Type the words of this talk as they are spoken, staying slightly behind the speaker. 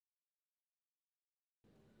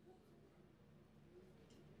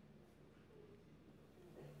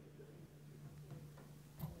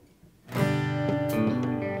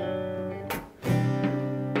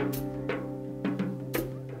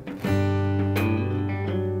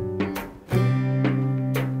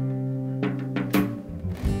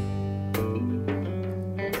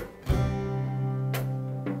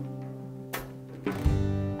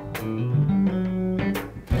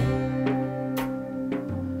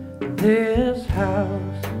This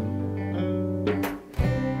house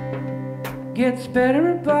gets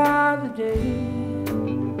better by the day.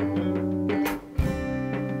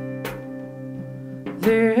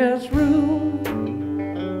 This room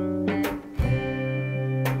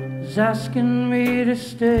is asking me to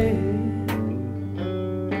stay.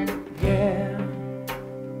 Yeah,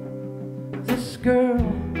 this girl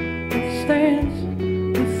that stands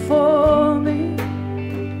before me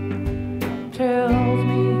tells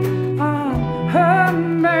me I'm her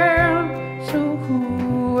man, so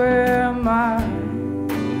who am I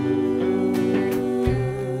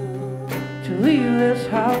to leave this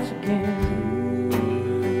house again?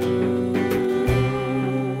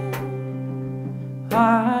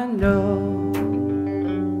 I know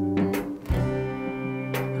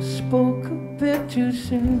I spoke a bit too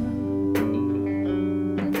soon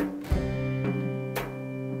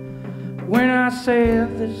when I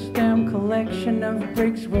said this damn collection of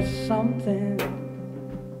bricks was something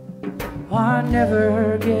I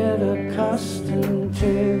never get accustomed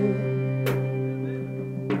to.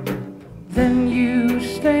 Then you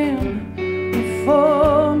stand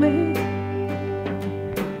before me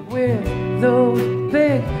with those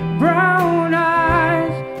big brown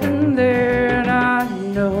eyes, and then I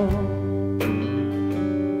know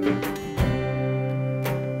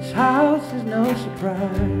this house is no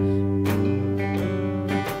surprise.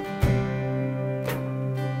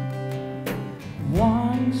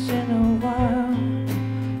 Once in a while,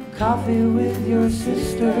 coffee with your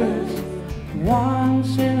sisters.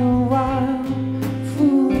 Once in a while,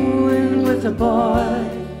 fooling with the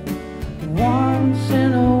boys. Once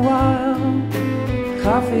in a while,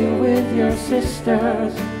 coffee with your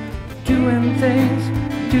sisters. Doing things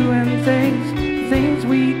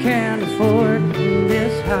we can't afford in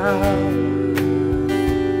this house.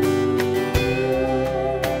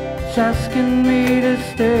 She's asking me to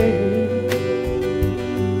stay.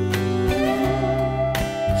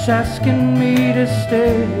 She's asking me to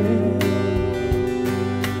stay.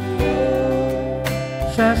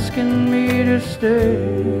 She's asking me to stay.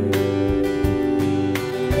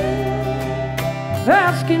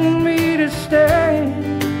 Asking me to stay.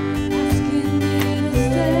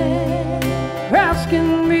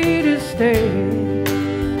 Asking me to stay.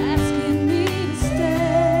 Asking me to stay.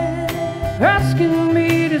 Asking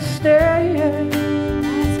me to stay.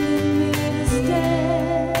 Asking me to stay.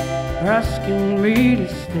 Asking me to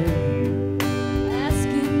stay.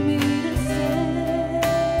 Asking me to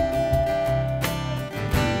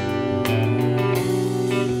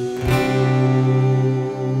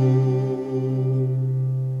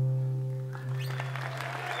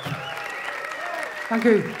Thank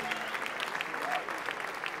you.